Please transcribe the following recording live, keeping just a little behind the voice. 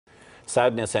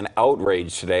Sadness and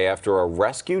outrage today after a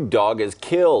rescued dog is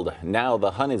killed. Now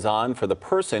the hunt is on for the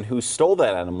person who stole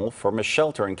that animal from a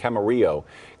shelter in Camarillo.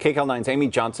 KCAL 9's Amy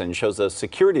Johnson shows a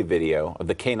security video of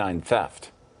the canine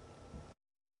theft.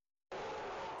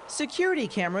 Security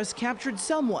cameras captured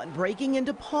someone breaking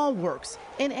into Paw Works,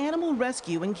 an animal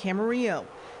rescue in Camarillo.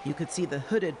 You could see the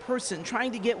hooded person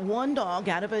trying to get one dog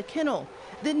out of a kennel,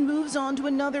 then moves on to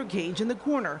another cage in the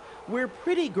corner where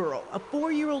Pretty Girl, a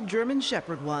 4-year-old German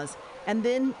Shepherd, was, and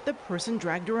then the person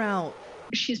dragged her out.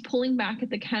 She's pulling back at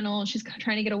the kennel. She's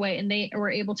trying to get away, and they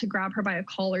were able to grab her by a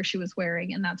collar she was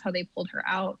wearing, and that's how they pulled her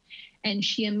out. And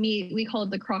she immediately, we call it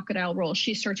the crocodile roll.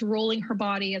 She starts rolling her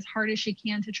body as hard as she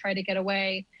can to try to get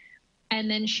away. And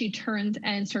then she turns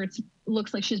and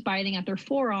looks like she's biting at their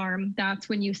forearm. That's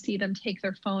when you see them take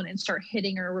their phone and start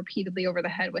hitting her repeatedly over the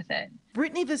head with it.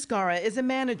 Brittany Viscara is a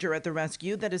manager at the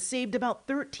rescue that has saved about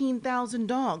 13,000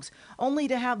 dogs, only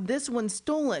to have this one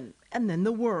stolen, and then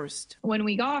the worst. When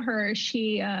we got her,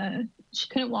 she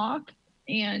couldn't walk,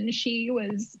 and she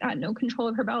had no control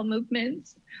of her bowel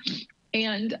movements.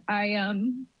 And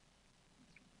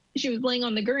she was laying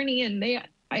on the gurney, and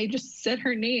I just said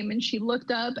her name, and she looked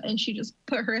up and she just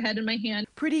put her head in my hand.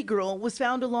 Pretty Girl was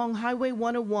found along Highway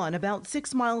 101 about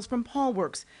 6 miles from Paw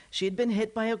Works. She had been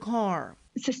hit by a car.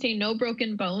 Sustained no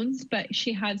broken bones, but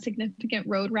she had significant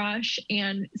road rash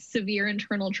and severe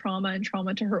internal trauma and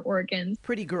trauma to her organs.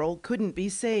 Pretty Girl couldn't be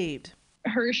saved.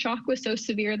 Her shock was so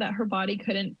severe that her body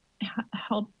couldn't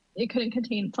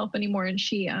contain itself anymore, and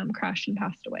she crashed and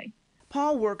passed away.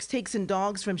 Paw Works takes in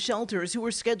dogs from shelters who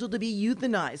were scheduled to be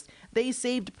euthanized. They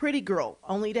saved Pretty Girl,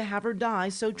 only to have her die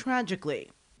so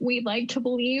tragically. We'd like to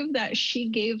believe that she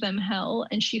gave them hell,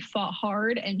 and she fought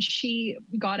hard, and she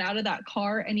got out of that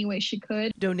car any way she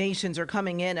could. Donations are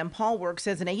coming in, and Paw Works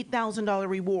has an $8,000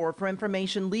 reward for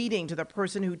information leading to the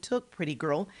person who took Pretty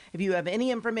Girl. If you have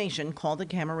any information, call the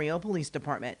Camarillo Police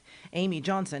Department. Amy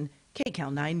Johnson,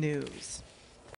 KCAL 9 News.